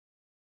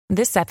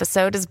This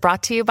episode is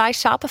brought to you by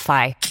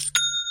Shopify.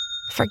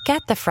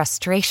 Forget the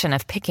frustration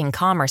of picking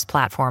commerce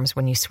platforms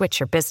when you switch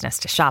your business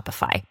to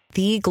Shopify,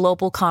 the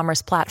global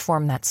commerce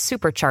platform that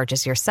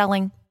supercharges your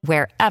selling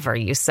wherever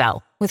you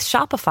sell. With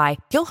Shopify,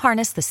 you'll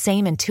harness the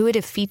same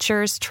intuitive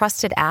features,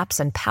 trusted apps,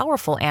 and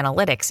powerful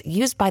analytics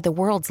used by the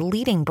world's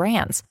leading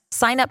brands.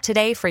 Sign up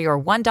today for your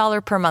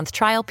 $1 per month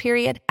trial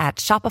period at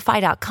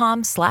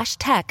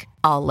shopify.com/tech,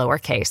 all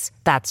lowercase.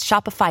 That's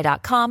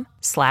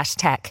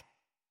shopify.com/tech.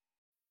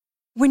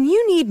 When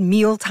you need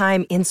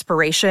mealtime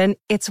inspiration,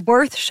 it's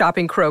worth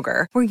shopping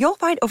Kroger, where you'll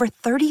find over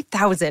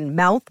 30,000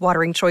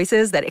 mouth-watering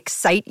choices that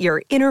excite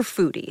your inner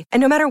foodie. And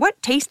no matter what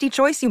tasty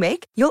choice you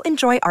make, you'll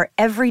enjoy our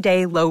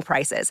everyday low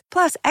prices,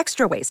 plus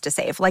extra ways to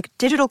save, like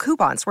digital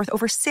coupons worth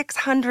over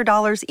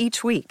 $600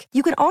 each week.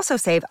 You can also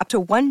save up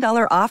to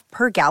 $1 off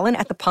per gallon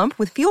at the pump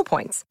with fuel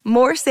points.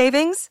 More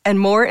savings and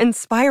more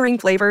inspiring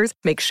flavors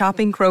make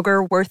shopping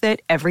Kroger worth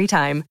it every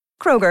time.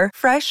 Kroger,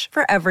 fresh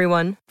for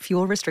everyone.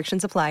 Fuel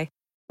restrictions apply.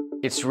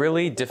 It's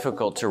really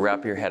difficult to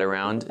wrap your head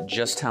around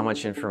just how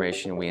much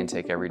information we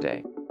intake every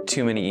day.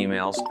 Too many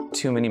emails,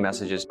 too many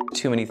messages,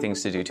 too many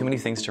things to do, too many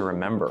things to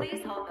remember.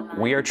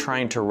 We are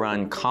trying to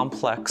run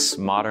complex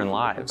modern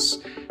lives,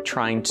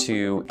 trying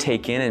to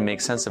take in and make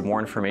sense of more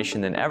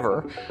information than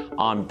ever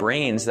on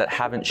brains that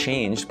haven't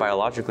changed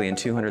biologically in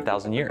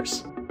 200,000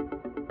 years.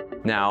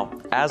 Now,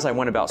 as I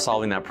went about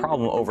solving that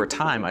problem over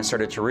time, I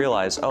started to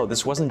realize,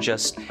 this wasn't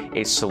just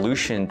a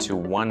solution to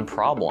one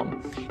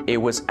problem. It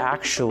was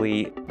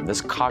actually this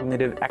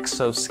cognitive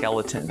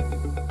exoskeleton,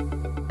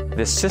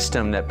 this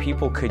system that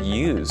people could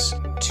use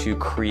to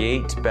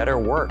create better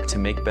work, to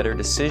make better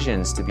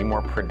decisions, to be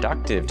more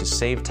productive, to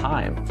save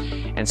time.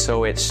 And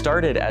so it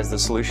started as the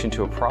solution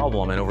to a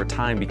problem, and over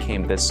time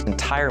became this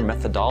entire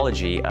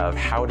methodology of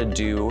how to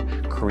do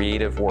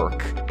creative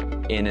work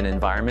in an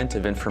environment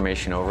of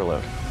information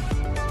overload.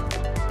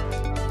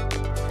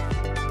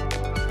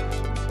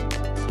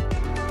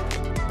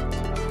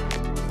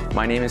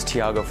 My name is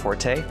Tiago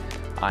Forte.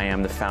 I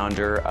am the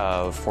founder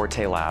of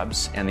Forte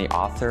Labs and the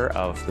author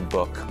of the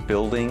book,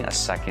 Building a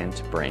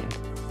Second Brain.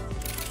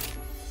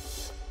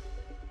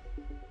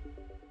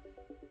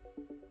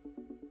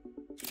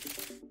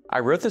 I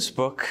wrote this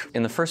book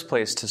in the first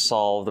place to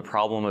solve the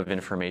problem of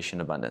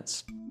information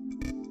abundance.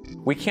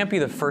 We can't be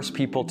the first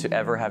people to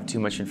ever have too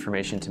much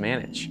information to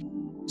manage.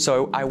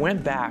 So I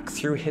went back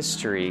through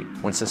history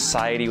when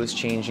society was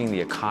changing, the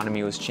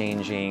economy was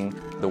changing,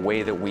 the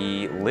way that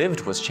we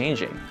lived was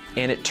changing.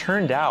 And it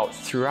turned out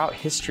throughout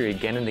history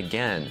again and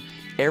again,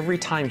 every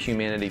time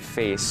humanity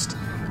faced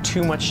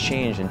too much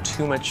change and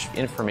too much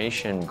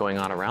information going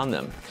on around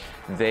them,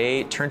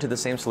 they turned to the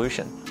same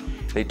solution.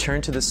 They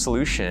turned to the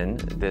solution,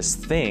 this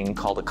thing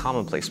called a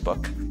commonplace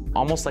book,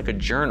 almost like a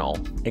journal,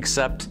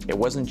 except it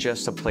wasn't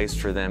just a place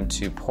for them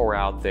to pour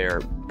out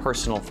their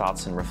personal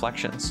thoughts and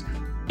reflections.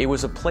 It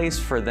was a place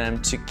for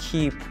them to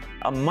keep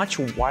a much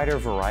wider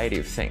variety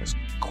of things,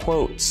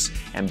 quotes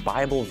and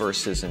Bible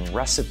verses and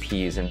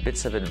recipes and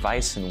bits of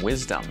advice and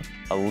wisdom,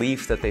 a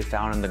leaf that they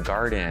found in the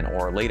garden,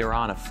 or later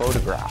on a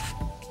photograph.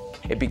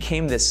 It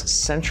became this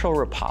central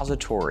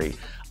repository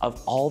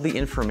of all the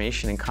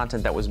information and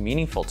content that was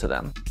meaningful to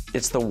them.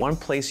 It's the one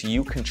place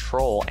you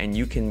control and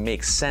you can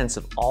make sense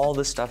of all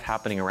the stuff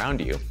happening around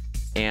you.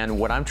 And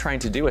what I'm trying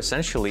to do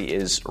essentially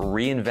is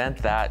reinvent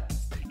that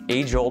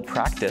age-old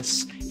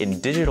practice in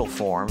digital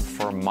form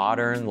for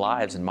modern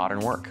lives and modern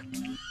work.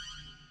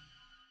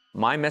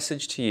 My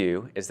message to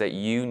you is that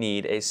you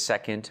need a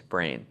second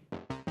brain,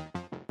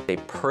 a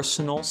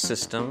personal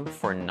system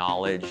for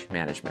knowledge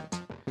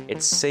management.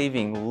 It's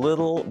saving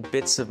little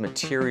bits of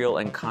material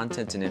and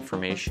content and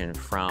information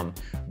from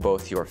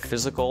both your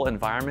physical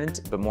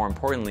environment, but more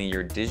importantly,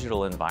 your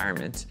digital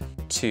environment,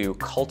 to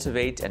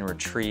cultivate and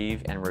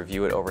retrieve and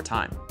review it over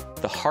time.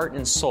 The heart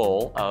and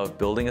soul of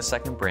building a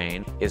second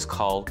brain is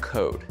called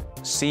code.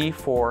 C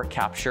for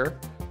capture,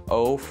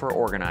 O for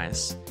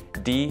organize,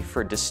 D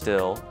for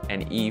distill,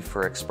 and E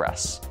for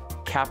express.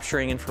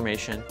 Capturing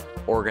information,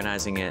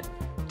 organizing it,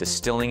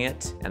 distilling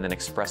it, and then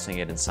expressing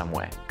it in some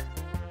way.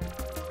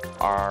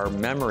 Our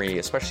memory,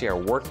 especially our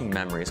working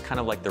memory, is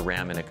kind of like the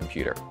RAM in a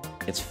computer.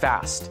 It's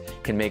fast,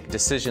 can make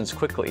decisions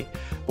quickly.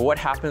 But what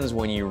happens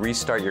when you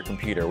restart your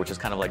computer, which is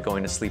kind of like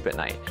going to sleep at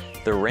night?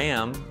 The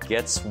RAM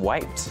gets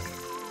wiped.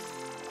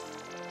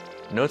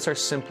 Notes are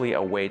simply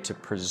a way to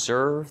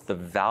preserve the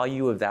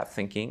value of that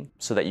thinking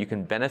so that you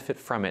can benefit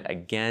from it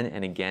again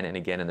and again and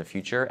again in the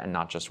future, and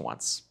not just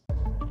once.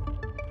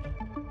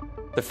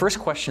 The first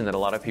question that a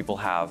lot of people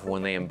have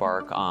when they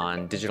embark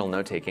on digital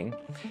note-taking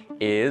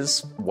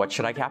is, what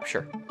should I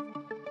capture?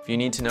 If you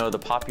need to know the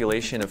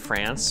population of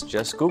France,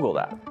 just Google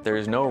that. There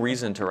is no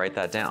reason to write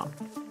that down.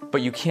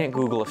 But you can't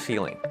Google a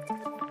feeling.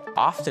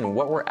 Often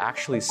what we're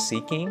actually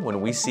seeking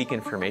when we seek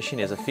information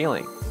is a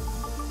feeling.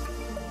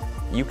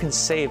 You can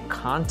save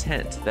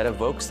content that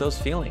evokes those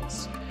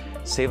feelings.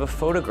 Save a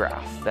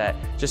photograph that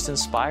just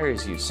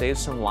inspires you. Save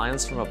some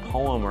lines from a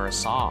poem or a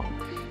song.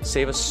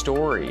 Save a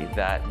story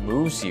that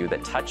moves you,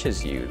 that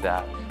touches you,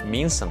 that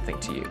means something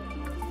to you.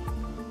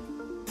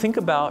 Think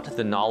about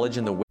the knowledge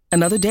and the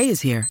Another day is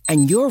here,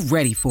 and you're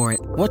ready for it.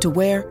 What to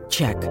wear?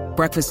 Check.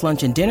 Breakfast,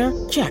 lunch, and dinner?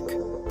 Check.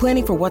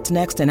 Planning for what's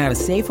next and how to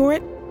save for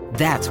it?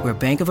 That's where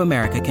Bank of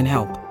America can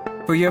help.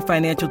 For your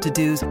financial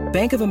to-dos,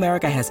 Bank of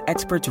America has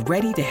experts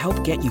ready to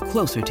help get you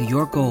closer to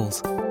your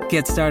goals.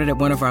 Get started at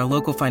one of our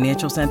local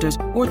financial centers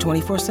or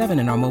 24/7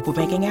 in our mobile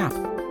banking app.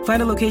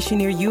 Find a location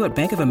near you at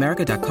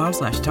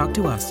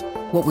bankofamerica.com/talktous.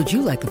 What would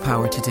you like the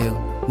power to do?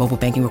 Mobile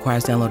banking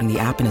requires downloading the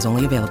app and is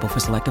only available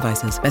for select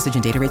devices. Message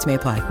and data rates may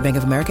apply. Bank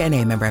of America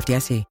N.A., member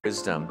FDIC.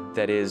 Wisdom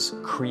that is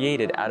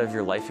created out of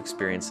your life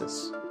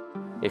experiences.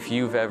 If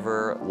you've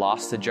ever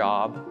lost a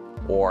job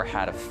or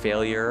had a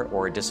failure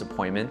or a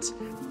disappointment,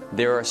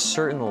 there are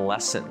certain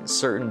lessons,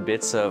 certain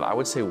bits of, I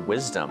would say,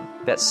 wisdom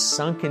that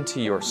sunk into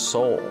your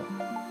soul.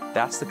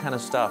 That's the kind of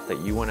stuff that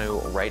you want to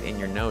write in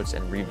your notes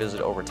and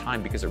revisit over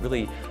time because it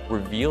really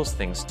reveals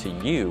things to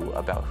you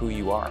about who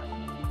you are.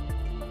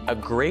 A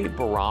great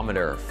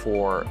barometer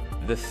for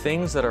the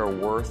things that are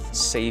worth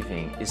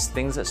saving is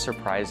things that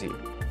surprise you,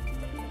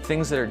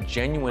 things that are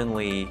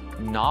genuinely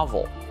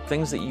novel,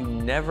 things that you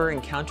never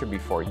encountered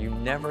before. You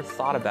never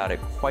thought about it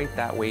quite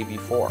that way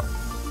before.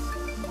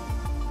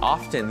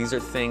 Often these are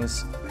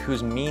things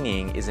whose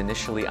meaning is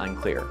initially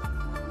unclear.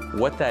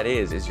 What that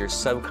is your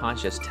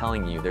subconscious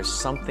telling you there's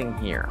something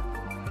here.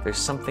 There's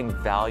something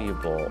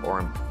valuable or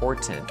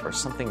important or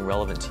something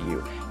relevant to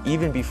you,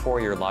 even before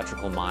your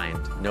logical mind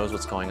knows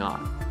what's going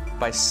on.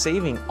 By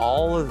saving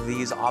all of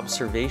these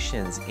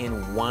observations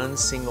in one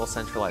single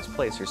centralized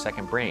place, your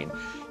second brain,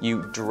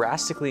 you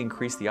drastically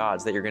increase the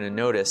odds that you're going to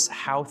notice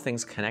how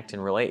things connect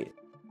and relate.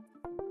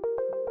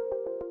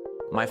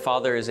 My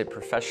father is a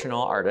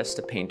professional artist,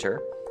 a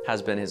painter,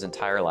 has been his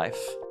entire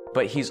life,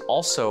 but he's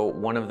also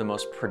one of the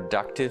most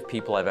productive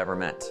people I've ever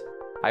met.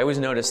 I always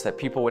noticed that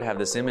people would have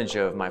this image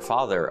of my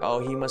father, oh,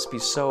 he must be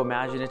so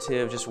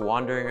imaginative, just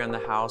wandering around the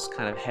house,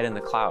 kind of head in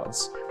the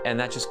clouds. And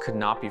that just could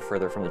not be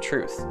further from the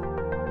truth.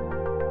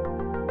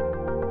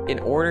 In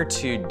order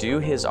to do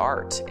his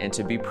art and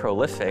to be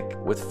prolific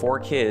with 4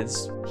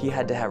 kids, he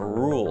had to have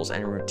rules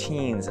and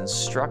routines and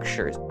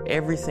structures.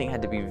 Everything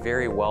had to be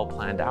very well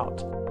planned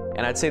out.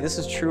 And I'd say this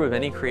is true of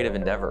any creative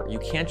endeavor. You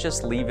can't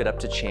just leave it up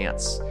to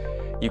chance.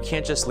 You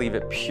can't just leave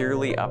it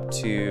purely up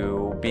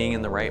to being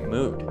in the right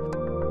mood.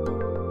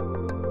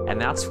 And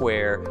that's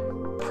where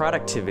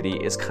productivity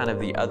is kind of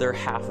the other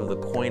half of the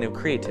coin of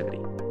creativity.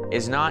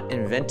 Is not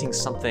inventing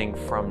something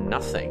from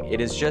nothing.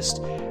 It is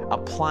just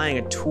applying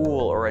a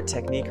tool or a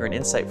technique or an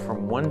insight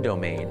from one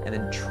domain and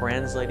then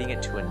translating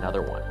it to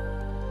another one.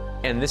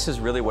 And this is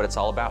really what it's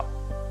all about.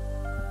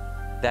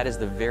 That is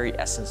the very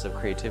essence of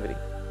creativity.